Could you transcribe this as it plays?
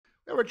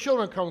Our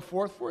children come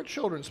forth for a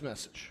children's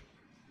message.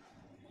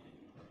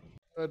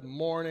 Good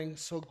morning.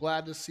 So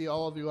glad to see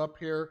all of you up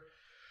here.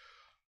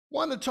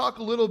 Want to talk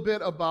a little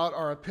bit about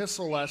our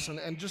epistle lesson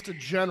and just a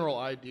general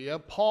idea.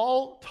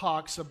 Paul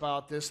talks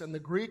about this, and the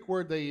Greek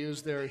word they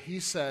use there, he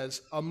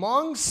says,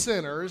 among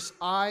sinners,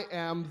 I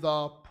am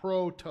the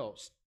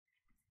protos.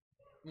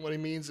 And what he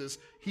means is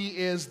he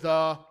is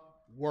the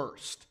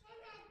worst.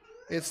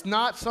 It's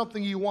not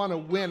something you want to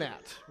win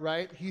at,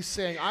 right? He's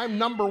saying, I'm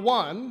number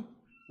one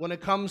when it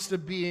comes to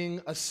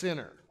being a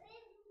sinner.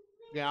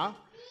 Yeah?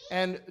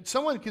 And can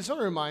someone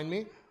remind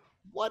me,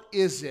 what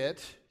is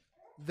it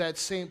that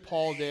St.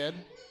 Paul did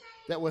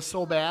that was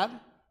so bad? Do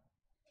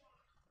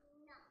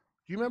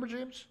you remember,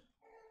 James?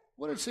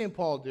 What did St.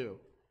 Paul do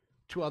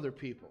to other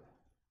people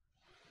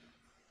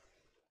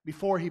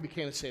before he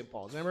became a St.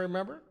 Paul? Does anyone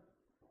remember?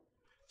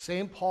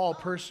 St. Paul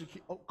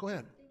persecuted... Oh, go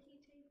ahead.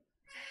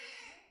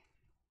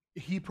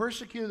 He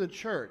persecuted the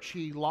church.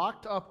 He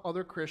locked up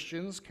other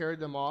Christians,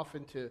 carried them off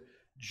into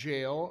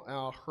jail,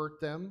 hurt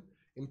them,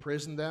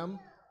 imprisoned them,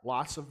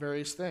 lots of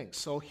various things.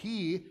 So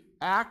he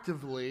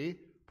actively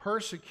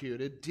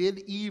persecuted,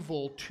 did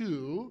evil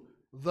to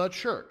the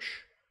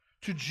church,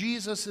 to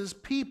Jesus'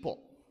 people,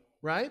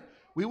 right?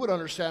 We would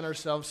understand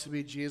ourselves to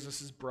be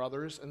Jesus'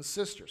 brothers and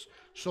sisters.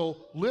 So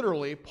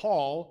literally,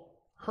 Paul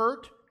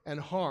hurt and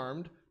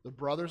harmed the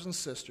brothers and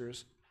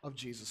sisters of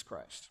Jesus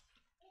Christ.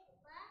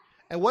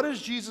 And what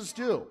does Jesus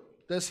do?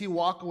 Does he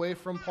walk away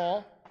from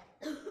Paul?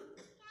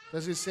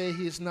 Does he say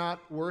he's not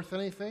worth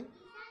anything?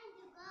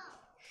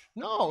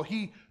 No,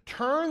 he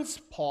turns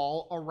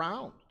Paul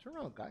around. Turn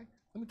around, guy.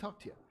 Let me talk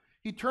to you.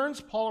 He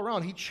turns Paul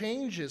around. He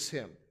changes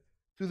him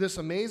through this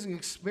amazing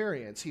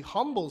experience. He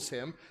humbles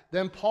him.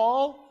 Then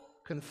Paul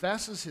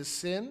confesses his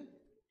sin,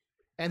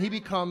 and he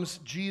becomes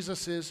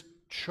Jesus'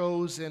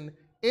 chosen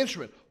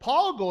instrument.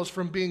 Paul goes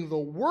from being the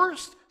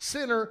worst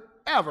sinner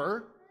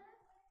ever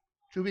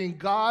to being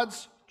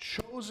God's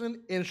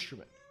chosen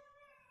instrument.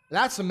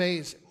 That's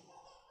amazing.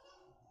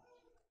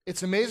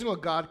 It's amazing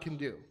what God can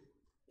do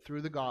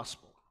through the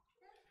gospel.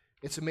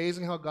 It's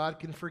amazing how God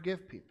can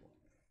forgive people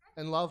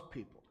and love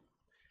people.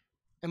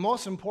 And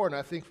most important,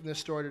 I think, from this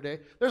story today,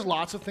 there's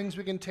lots of things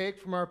we can take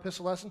from our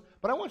epistle lesson,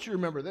 but I want you to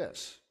remember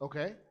this,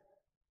 okay?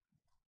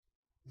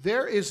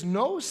 There is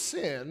no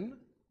sin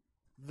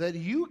that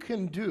you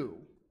can do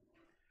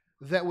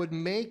that would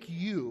make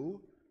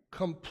you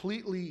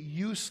completely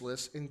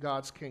useless in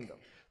God's kingdom.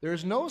 There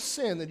is no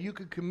sin that you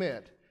could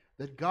commit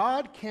that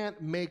God can't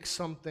make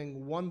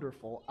something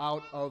wonderful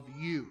out of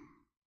you.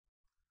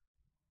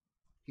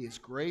 He is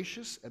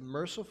gracious and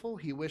merciful.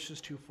 He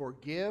wishes to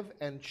forgive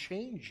and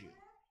change you,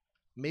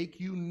 make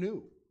you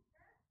new.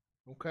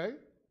 Okay?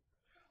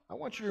 I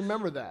want you to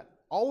remember that,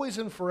 always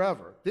and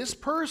forever. This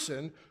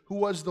person who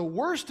was the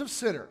worst of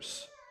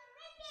sinners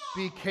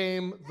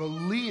became the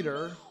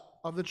leader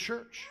of the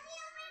church.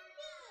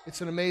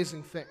 It's an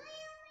amazing thing.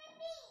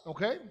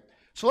 Okay?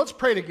 So let's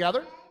pray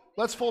together.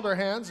 Let's fold our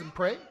hands and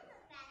pray.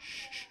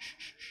 Shh.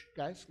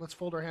 Guys, let's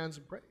fold our hands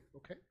and pray.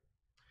 Okay?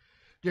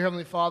 Dear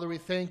Heavenly Father, we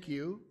thank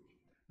you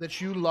that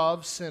you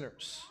love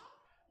sinners,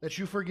 that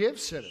you forgive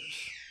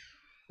sinners.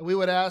 And we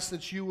would ask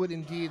that you would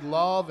indeed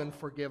love and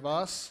forgive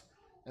us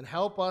and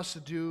help us to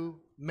do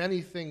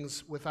many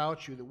things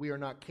without you that we are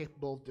not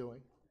capable of doing.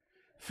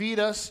 Feed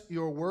us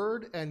your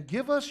word and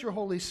give us your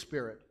Holy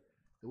Spirit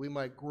that we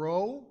might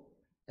grow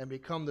and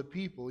become the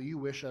people you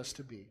wish us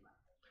to be.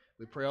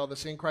 We pray all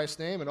this in Christ's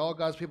name, and all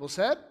God's people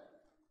said,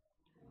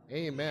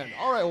 amen.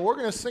 All right, well, we're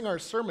going to sing our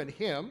sermon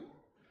hymn.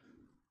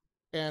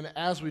 And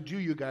as we do,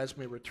 you guys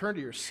may return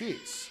to your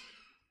seats.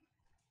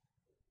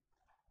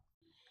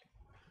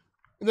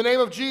 In the name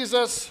of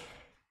Jesus,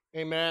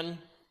 amen.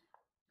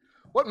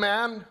 What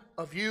man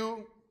of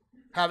you,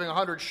 having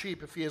 100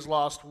 sheep, if he has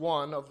lost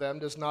one of them,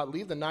 does not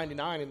leave the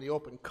 99 in the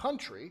open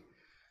country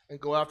and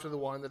go after the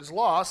one that is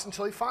lost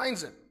until he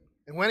finds it?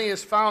 And when he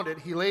has found it,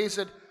 he lays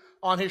it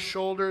on his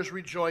shoulders,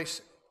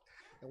 rejoicing.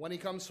 And when he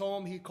comes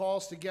home, he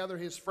calls together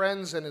his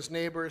friends and his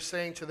neighbors,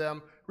 saying to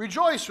them,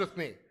 rejoice with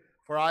me,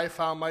 for I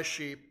found my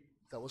sheep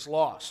that was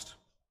lost.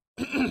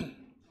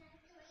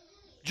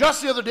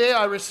 Just the other day,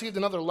 I received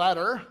another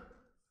letter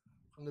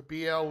from the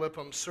B.L.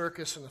 Lipham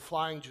Circus and the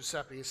Flying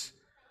Giuseppes.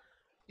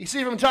 You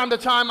see, from time to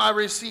time, I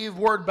receive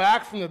word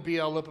back from the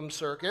B.L. Lipham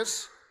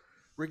Circus,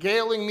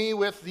 regaling me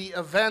with the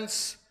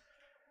events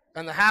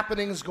and the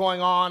happenings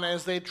going on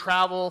as they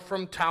travel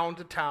from town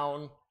to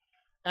town,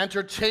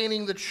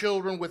 entertaining the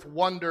children with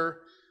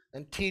wonder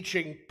and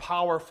teaching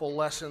powerful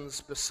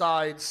lessons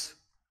besides.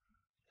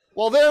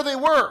 Well, there they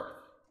were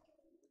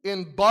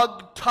in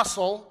Bug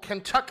Tussle,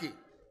 Kentucky.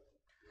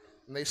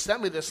 And they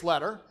sent me this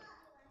letter,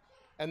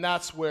 and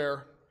that's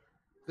where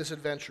this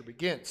adventure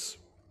begins.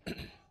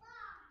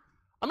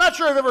 I'm not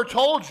sure I've ever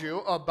told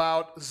you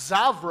about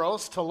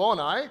Zavros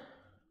Talonai.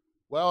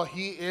 Well,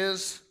 he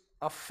is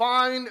a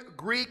fine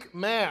Greek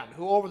man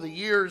who over the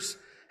years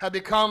had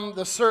become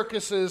the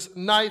circus's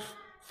knife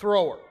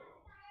thrower.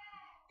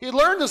 He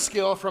learned the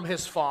skill from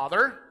his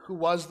father, who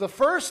was the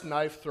first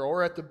knife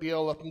thrower at the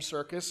B.L. Lipham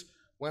Circus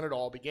when it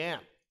all began.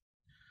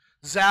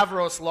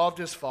 Zavros loved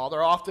his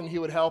father. Often he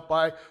would help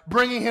by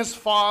bringing his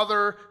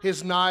father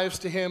his knives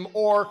to him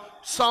or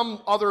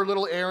some other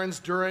little errands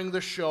during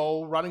the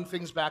show, running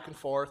things back and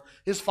forth.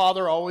 His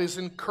father always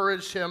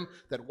encouraged him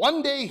that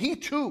one day he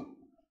too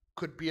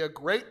could be a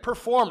great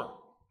performer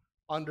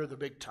under the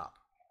big top.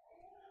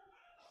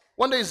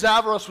 One day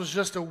Zavros was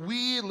just a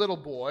wee little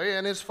boy,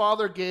 and his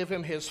father gave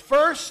him his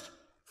first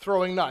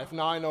throwing knife.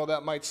 Now I know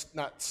that might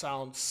not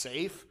sound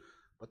safe,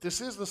 but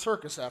this is the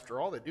circus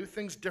after all. They do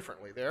things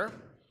differently there.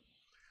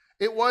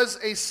 It was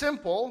a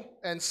simple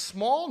and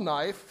small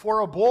knife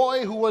for a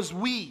boy who was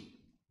wee.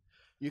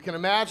 You can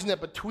imagine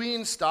that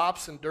between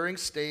stops and during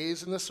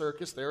stays in the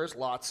circus, there is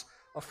lots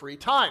of free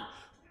time.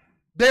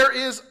 There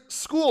is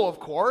school, of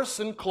course,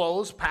 and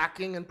clothes,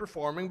 packing, and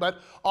performing,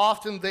 but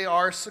often they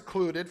are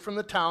secluded from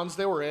the towns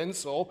they were in,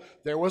 so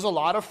there was a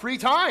lot of free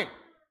time.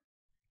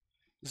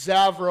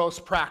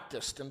 Zavros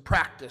practiced and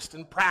practiced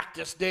and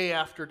practiced day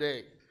after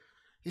day.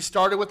 He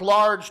started with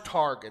large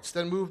targets,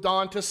 then moved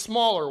on to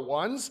smaller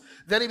ones.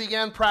 Then he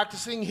began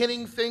practicing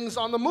hitting things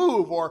on the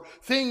move or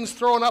things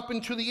thrown up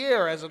into the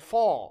air as it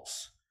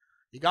falls.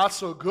 He got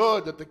so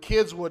good that the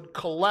kids would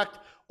collect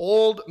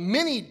old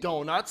mini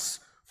donuts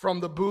from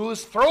the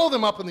booths, throw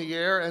them up in the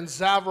air, and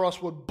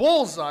Zavros would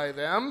bullseye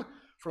them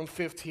from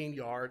 15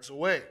 yards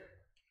away.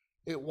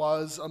 It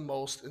was a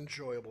most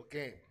enjoyable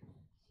game.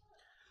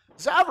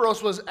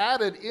 Zavros was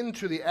added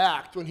into the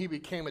act when he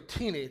became a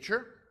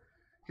teenager.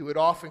 He would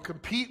often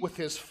compete with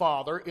his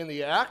father in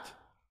the act.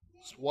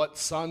 It's what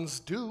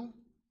sons do.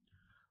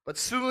 But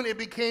soon it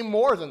became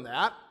more than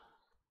that.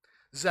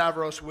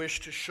 Zavros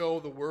wished to show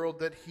the world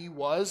that he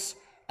was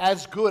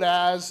as good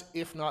as,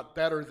 if not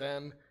better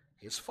than,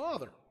 his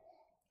father.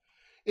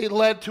 It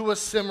led to a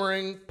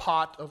simmering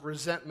pot of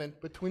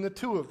resentment between the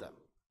two of them.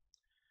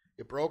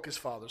 It broke his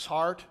father's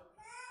heart.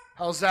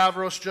 How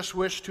Zavros just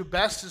wished to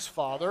best his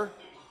father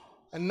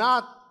and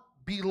not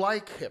be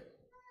like him.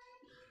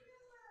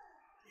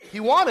 He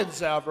wanted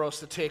Zavros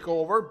to take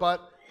over,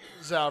 but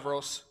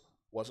Zavros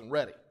wasn't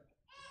ready.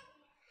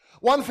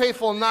 One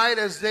fateful night,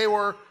 as they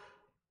were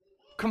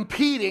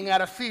competing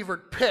at a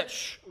fevered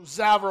pitch,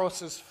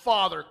 Zavros'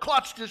 father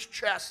clutched his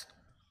chest,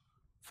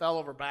 fell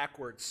over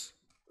backwards,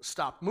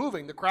 stopped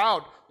moving. The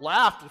crowd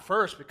laughed at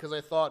first because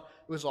they thought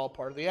it was all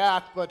part of the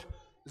act, but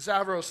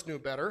Zavros knew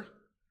better.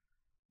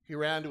 He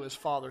ran to his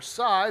father's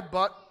side,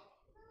 but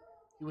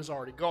he was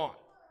already gone.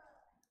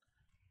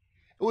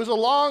 It was a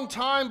long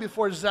time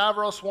before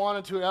Zavros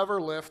wanted to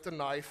ever lift a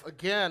knife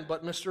again,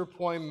 but Mr.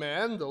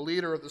 Poimen, the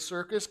leader of the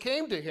circus,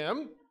 came to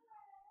him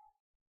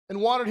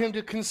and wanted him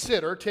to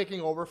consider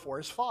taking over for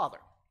his father.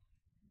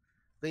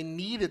 They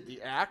needed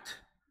the act,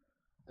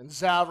 and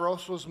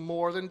Zavros was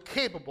more than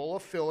capable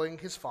of filling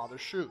his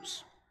father's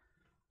shoes.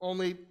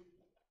 Only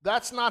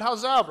that's not how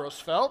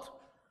Zavros felt.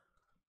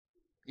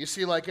 You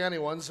see, like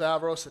anyone,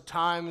 Zavros at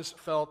times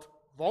felt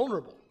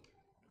vulnerable,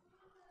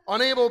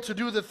 unable to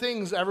do the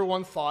things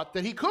everyone thought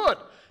that he could.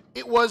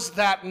 It was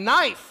that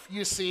knife,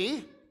 you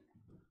see,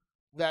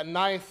 that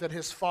knife that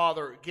his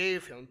father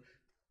gave him,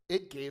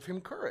 it gave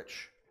him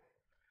courage.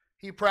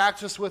 He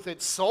practiced with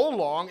it so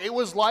long, it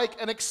was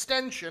like an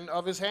extension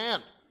of his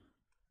hand.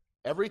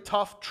 Every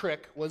tough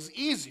trick was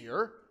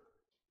easier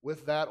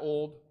with that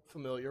old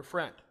familiar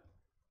friend.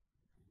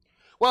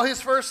 Well,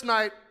 his first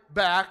night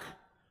back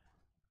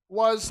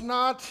was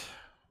not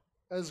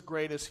as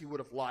great as he would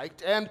have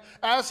liked. And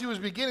as he was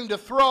beginning to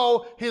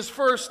throw his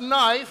first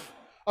knife,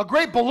 a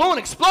great balloon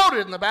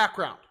exploded in the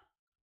background.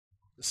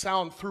 The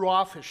sound threw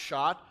off his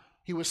shot.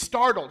 He was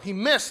startled. He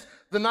missed.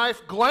 The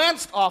knife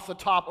glanced off the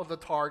top of the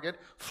target,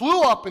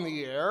 flew up in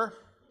the air,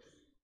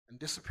 and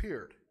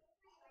disappeared.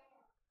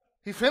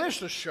 He finished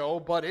the show,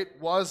 but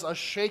it was a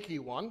shaky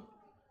one.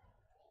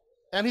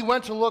 And he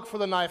went to look for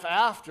the knife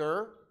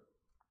after.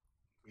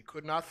 He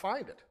could not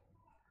find it.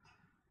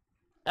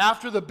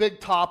 After the big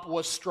top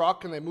was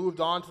struck and they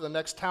moved on to the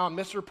next town,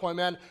 Mr.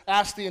 Poimen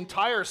asked the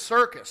entire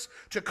circus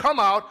to come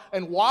out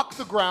and walk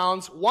the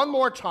grounds one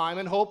more time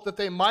and hope that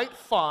they might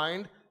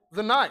find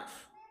the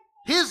knife.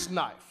 His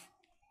knife,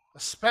 a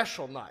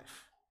special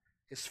knife,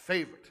 his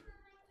favorite.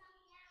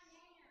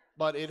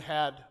 But it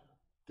had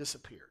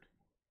disappeared.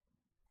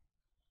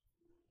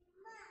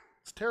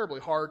 It's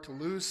terribly hard to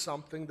lose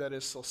something that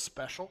is so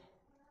special.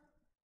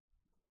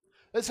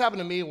 This happened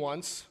to me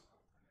once.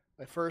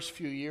 My first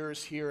few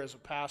years here as a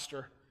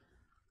pastor,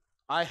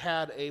 I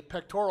had a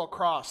pectoral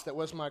cross that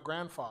was my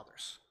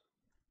grandfather's.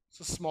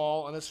 It's a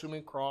small,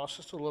 unassuming cross,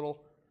 just a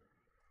little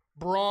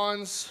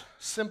bronze,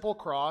 simple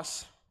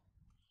cross.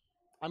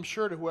 I'm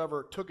sure to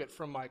whoever took it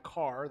from my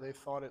car, they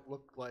thought it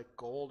looked like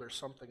gold or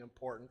something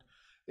important.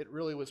 It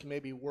really was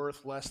maybe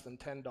worth less than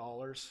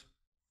 $10.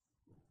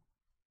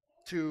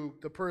 To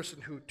the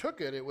person who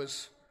took it, it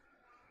was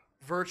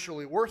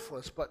virtually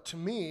worthless, but to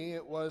me,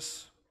 it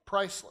was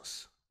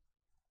priceless.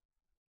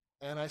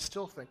 And I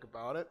still think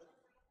about it,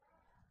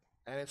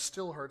 and it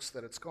still hurts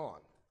that it's gone.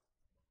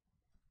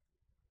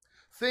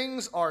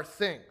 Things are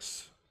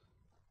things,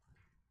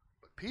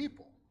 but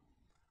people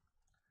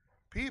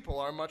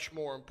are much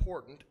more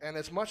important, and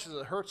as much as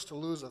it hurts to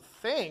lose a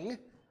thing,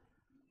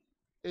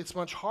 it's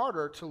much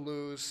harder to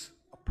lose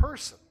a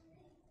person.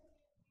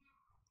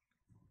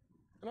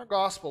 In our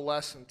gospel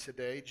lesson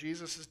today,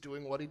 Jesus is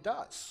doing what he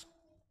does.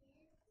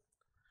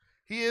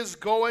 He is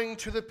going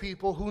to the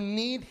people who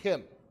need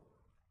him,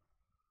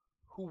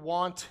 who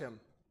want him,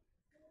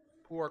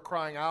 who are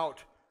crying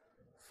out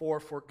for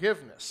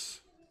forgiveness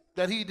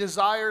that he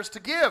desires to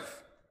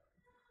give.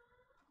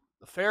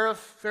 The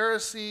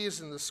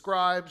Pharisees and the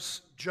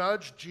scribes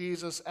judge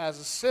Jesus as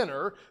a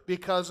sinner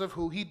because of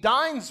who he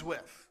dines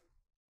with.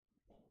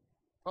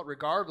 But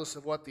regardless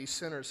of what these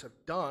sinners have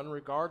done,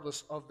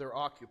 regardless of their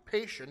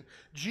occupation,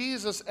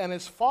 Jesus and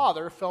his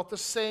Father felt the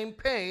same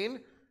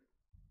pain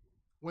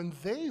when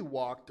they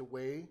walked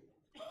away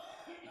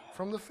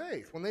from the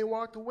faith, when they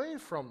walked away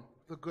from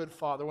the good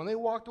Father, when they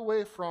walked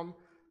away from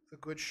the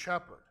good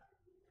Shepherd.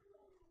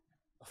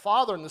 The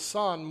Father and the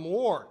Son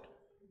mourn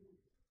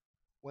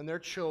when their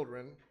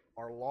children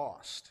are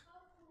lost.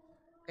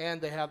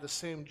 And they have the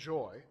same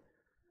joy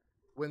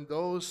when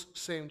those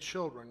same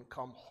children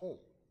come home.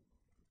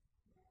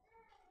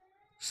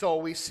 So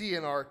we see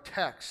in our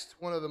text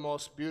one of the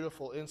most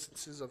beautiful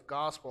instances of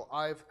gospel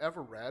I've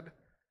ever read.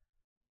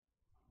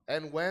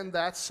 And when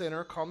that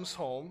sinner comes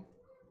home,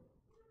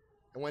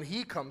 and when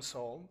he comes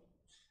home,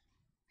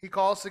 he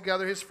calls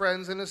together his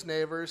friends and his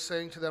neighbors,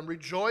 saying to them,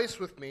 "Rejoice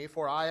with me,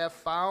 for I have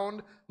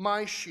found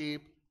my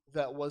sheep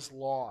that was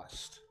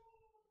lost."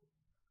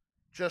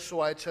 Just so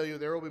I tell you,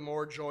 there will be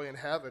more joy in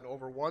heaven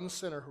over one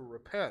sinner who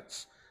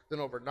repents than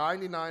over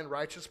 99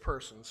 righteous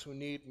persons who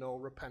need no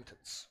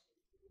repentance.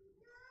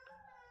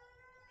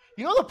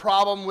 You know the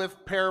problem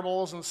with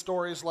parables and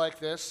stories like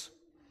this?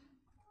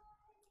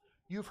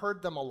 You've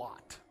heard them a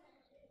lot.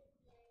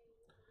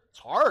 It's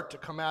hard to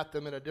come at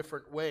them in a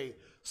different way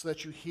so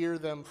that you hear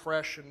them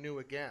fresh and new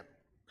again.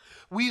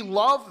 We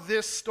love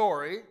this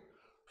story,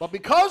 but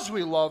because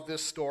we love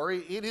this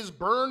story, it is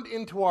burned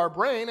into our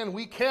brain and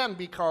we can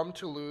become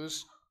to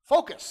lose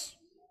focus.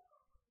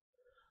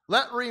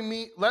 Let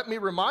me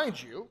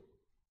remind you,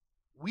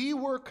 we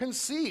were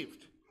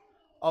conceived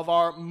of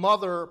our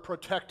mother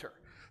protector,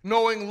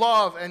 knowing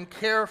love and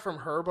care from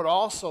her, but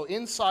also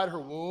inside her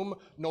womb,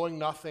 knowing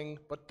nothing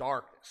but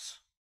darkness.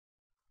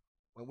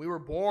 When we were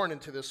born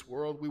into this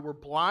world, we were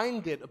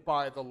blinded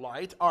by the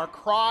light. Our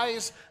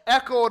cries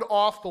echoed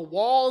off the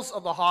walls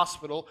of the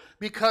hospital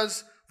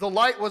because the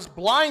light was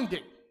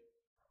blinding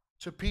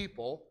to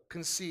people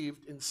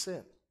conceived in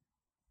sin.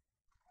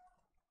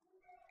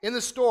 In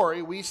the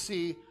story, we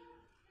see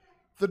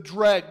the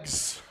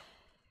dregs,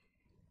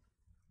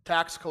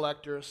 tax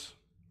collectors,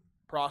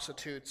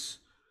 prostitutes,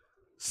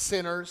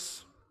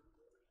 sinners,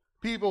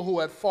 people who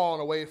had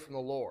fallen away from the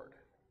Lord.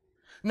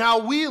 Now,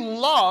 we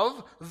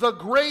love the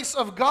grace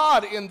of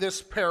God in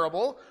this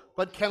parable,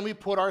 but can we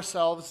put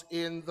ourselves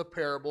in the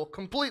parable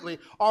completely?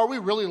 Are we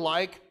really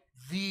like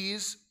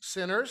these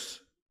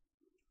sinners?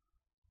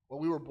 Well,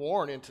 we were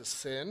born into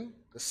sin,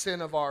 the sin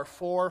of our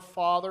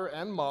forefather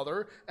and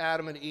mother,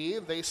 Adam and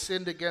Eve. They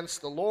sinned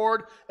against the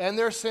Lord, and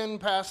their sin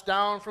passed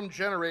down from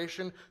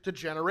generation to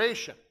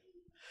generation.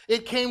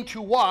 It came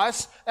to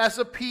us as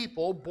a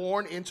people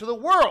born into the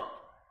world.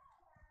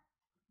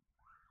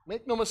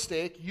 Make no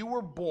mistake, you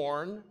were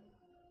born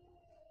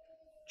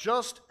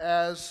just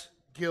as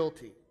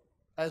guilty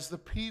as the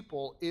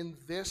people in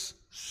this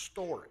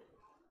story.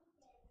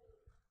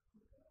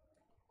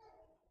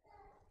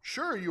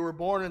 Sure, you were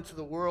born into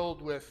the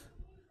world with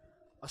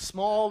a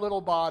small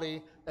little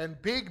body and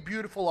big,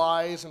 beautiful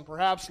eyes and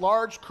perhaps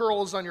large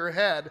curls on your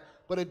head,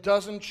 but it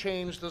doesn't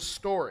change the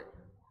story.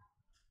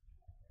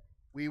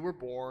 We were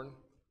born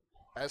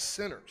as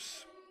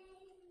sinners.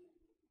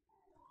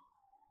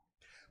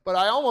 But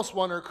I almost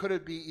wonder, could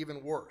it be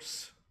even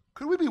worse?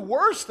 Could we be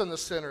worse than the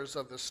sinners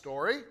of this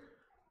story?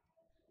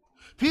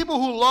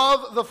 People who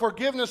love the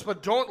forgiveness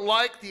but don't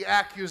like the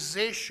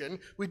accusation.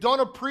 We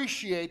don't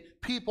appreciate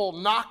people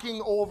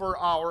knocking over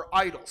our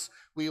idols.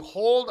 We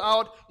hold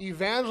out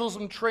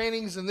evangelism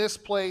trainings in this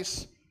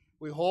place.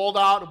 We hold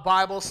out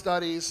Bible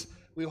studies.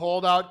 We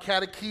hold out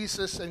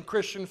catechesis and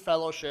Christian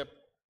fellowship.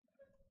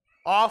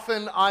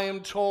 Often I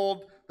am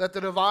told that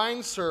the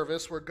divine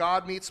service where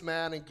God meets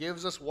man and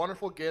gives us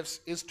wonderful gifts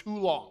is too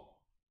long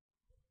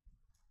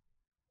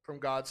from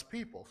God's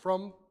people,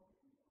 from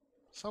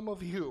some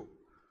of you.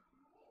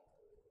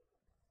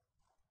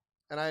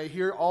 And I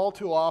hear all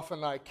too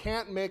often, I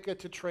can't make it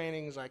to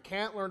trainings, I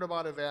can't learn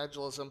about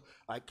evangelism,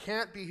 I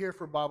can't be here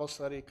for Bible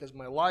study because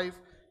my life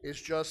is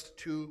just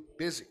too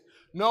busy.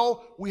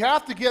 No, we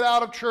have to get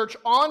out of church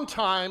on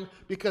time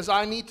because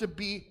I need to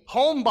be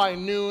home by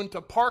noon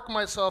to park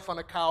myself on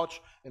a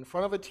couch in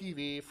front of a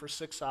TV for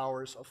 6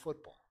 hours of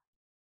football.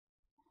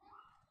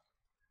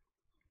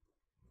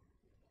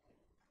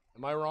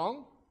 Am I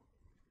wrong?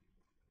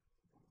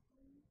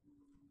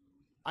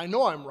 I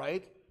know I'm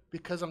right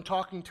because I'm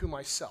talking to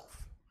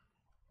myself.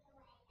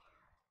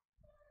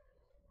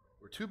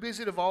 We're too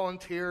busy to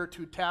volunteer,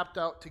 too tapped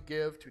out to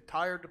give, too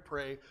tired to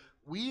pray.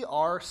 We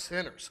are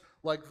sinners,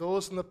 like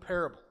those in the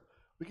parable.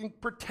 We can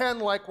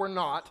pretend like we're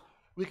not.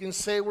 We can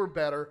say we're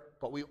better,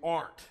 but we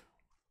aren't.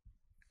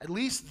 At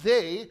least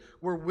they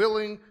were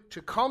willing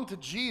to come to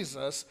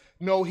Jesus,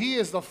 know he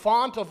is the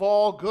font of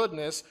all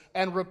goodness,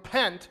 and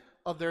repent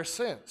of their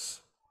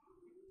sins.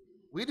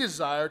 We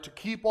desire to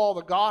keep all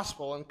the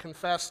gospel and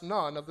confess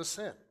none of the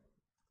sin.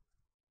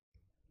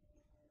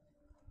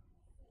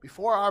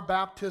 Before our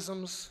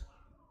baptisms,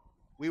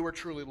 we were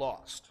truly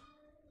lost.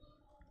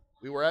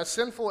 We were as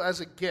sinful as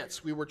it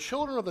gets. We were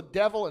children of the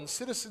devil and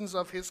citizens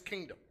of his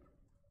kingdom.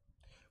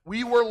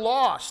 We were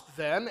lost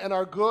then, and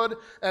our good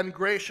and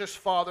gracious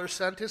Father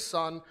sent his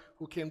Son,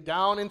 who came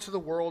down into the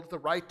world at the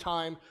right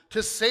time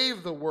to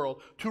save the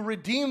world, to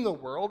redeem the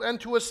world, and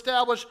to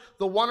establish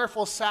the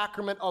wonderful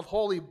sacrament of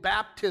holy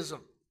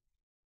baptism.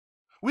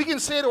 We can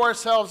say to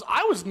ourselves,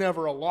 I was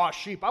never a lost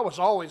sheep. I was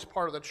always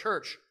part of the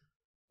church.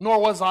 Nor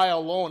was I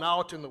alone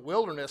out in the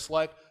wilderness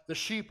like the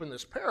sheep in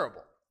this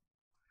parable.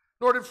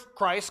 Nor did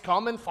Christ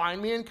come and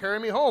find me and carry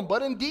me home.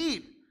 But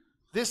indeed,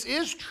 this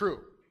is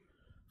true.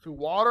 Through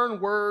water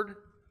and word,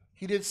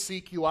 he did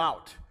seek you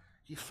out.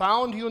 He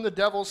found you in the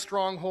devil's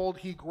stronghold.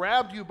 He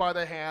grabbed you by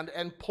the hand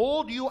and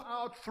pulled you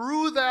out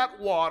through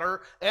that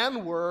water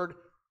and word.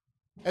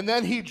 And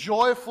then he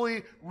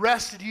joyfully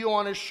rested you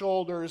on his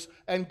shoulders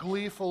and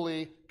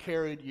gleefully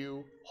carried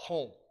you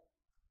home.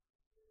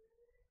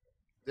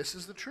 This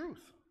is the truth.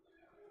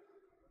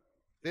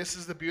 This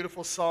is the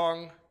beautiful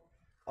song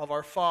of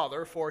our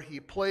Father, for he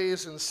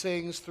plays and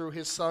sings through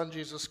his Son,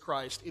 Jesus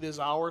Christ. It is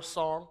our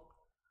song.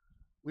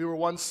 We were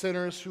once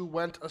sinners who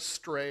went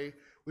astray.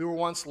 We were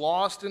once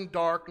lost in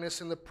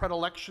darkness in the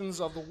predilections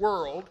of the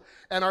world,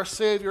 and our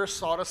Savior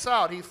sought us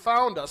out. He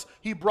found us.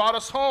 He brought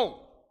us home.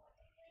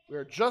 We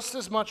are just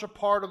as much a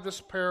part of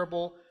this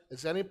parable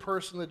as any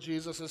person that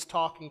Jesus is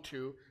talking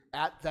to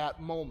at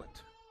that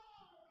moment.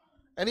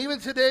 And even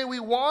today, we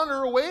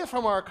wander away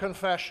from our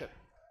confession.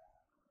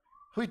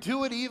 We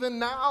do it even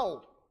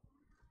now.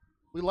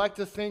 We like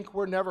to think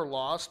we're never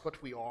lost,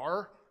 but we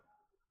are.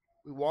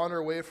 We wander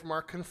away from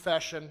our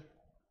confession,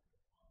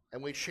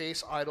 and we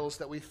chase idols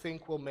that we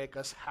think will make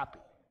us happy.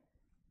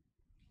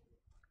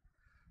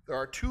 There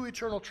are two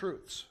eternal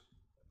truths.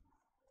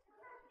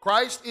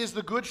 Christ is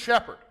the good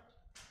shepherd,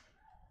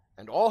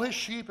 and all his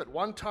sheep at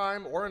one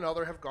time or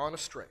another have gone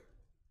astray.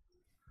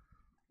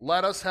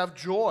 Let us have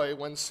joy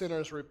when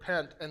sinners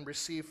repent and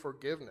receive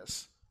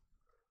forgiveness.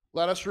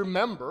 Let us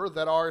remember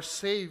that our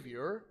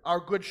Savior, our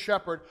good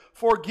shepherd,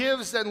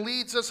 forgives and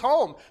leads us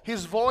home.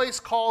 His voice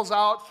calls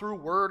out through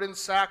word and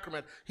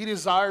sacrament. He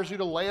desires you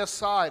to lay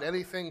aside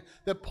anything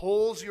that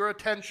pulls your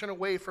attention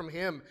away from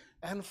him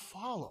and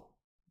follow.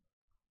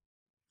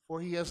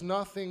 For he has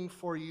nothing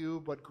for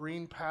you but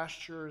green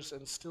pastures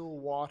and still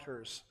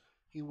waters.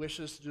 He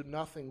wishes to do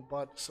nothing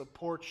but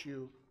support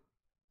you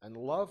and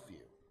love you.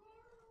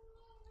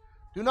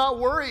 Do not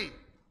worry,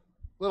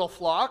 little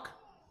flock.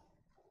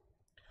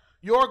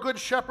 Your good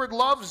shepherd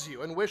loves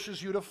you and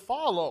wishes you to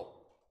follow,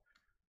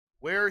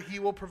 where he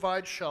will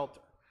provide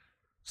shelter,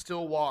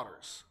 still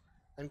waters,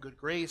 and good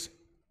grazing.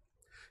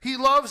 He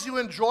loves you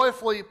and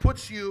joyfully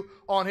puts you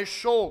on his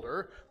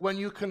shoulder when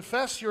you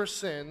confess your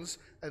sins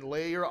and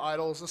lay your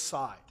idols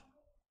aside.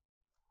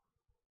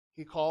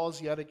 He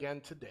calls yet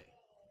again today.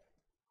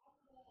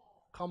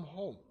 Come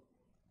home.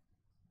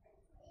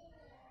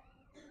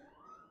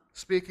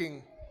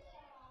 Speaking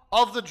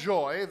of the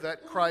joy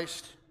that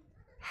Christ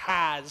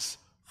has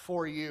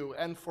for you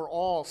and for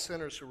all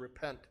sinners who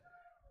repent,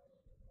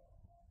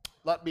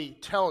 let me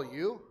tell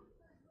you,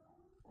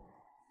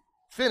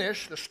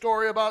 finish the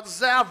story about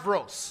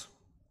Zavros.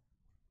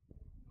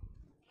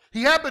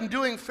 He had been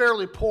doing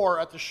fairly poor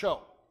at the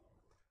show.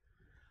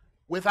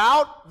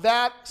 Without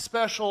that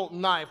special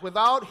knife,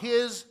 without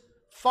his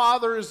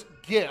father's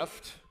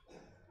gift,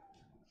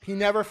 he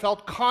never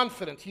felt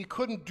confident. He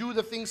couldn't do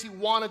the things he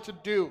wanted to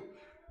do.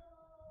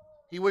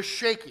 He was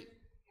shaky.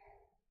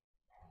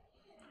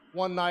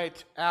 One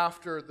night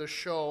after the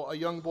show, a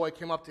young boy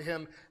came up to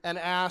him and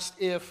asked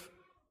if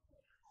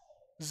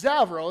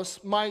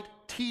Zavros might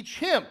teach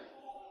him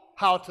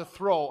how to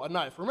throw a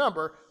knife.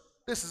 Remember,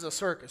 this is a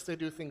circus. They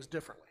do things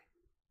differently.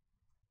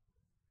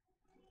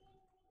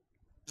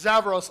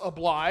 Zavros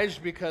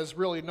obliged because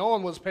really no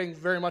one was paying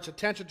very much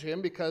attention to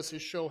him because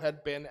his show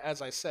had been,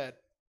 as I said,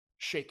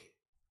 shaky.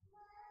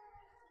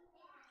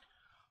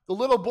 The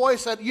little boy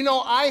said, you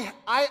know, I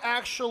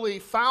actually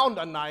found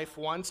a knife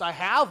once. I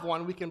have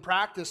one we can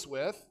practice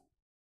with.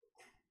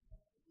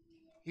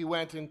 He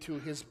went into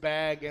his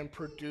bag and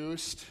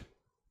produced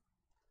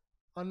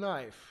a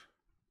knife.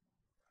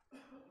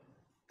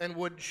 And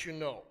wouldn't you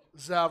know,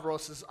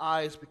 Zavros'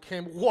 eyes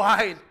became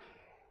wide,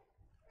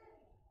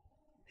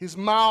 his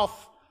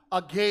mouth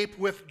agape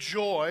with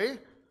joy,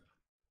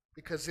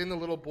 because in the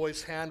little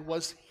boy's hand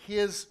was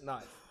his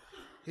knife,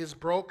 his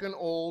broken,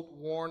 old,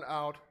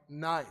 worn-out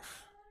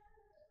knife.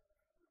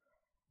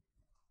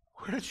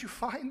 Where did you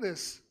find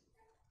this?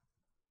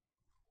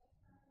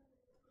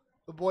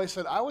 The boy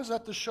said, I was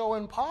at the show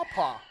in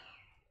Pawpaw,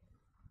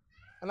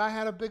 and I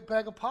had a big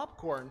bag of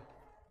popcorn.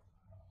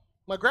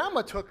 My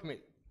grandma took me.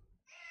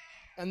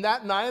 And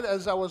that night,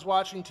 as I was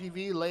watching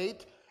TV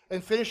late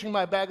and finishing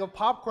my bag of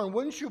popcorn,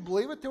 wouldn't you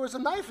believe it, there was a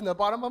knife in the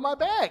bottom of my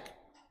bag.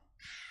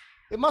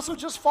 It must have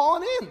just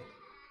fallen in.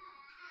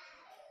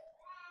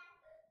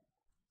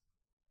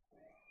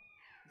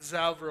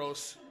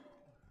 Zavros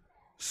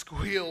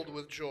squealed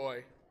with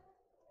joy.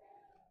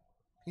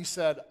 He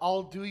said,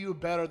 I'll do you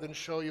better than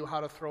show you how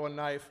to throw a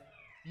knife.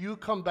 You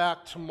come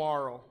back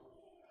tomorrow.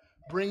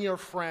 Bring your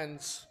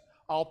friends.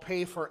 I'll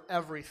pay for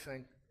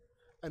everything.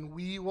 And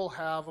we will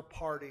have a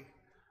party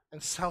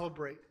and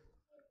celebrate.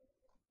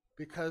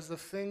 Because the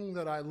thing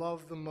that I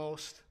love the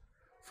most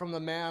from the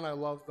man I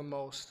love the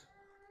most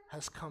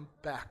has come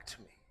back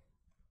to me.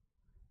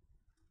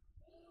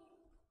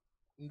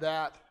 And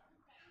that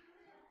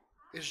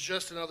is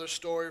just another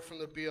story from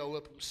the B.L.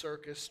 Whipham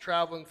Circus,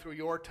 traveling through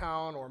your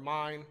town or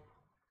mine.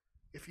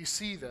 If you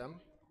see them,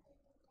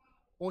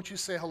 won't you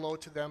say hello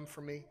to them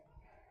for me?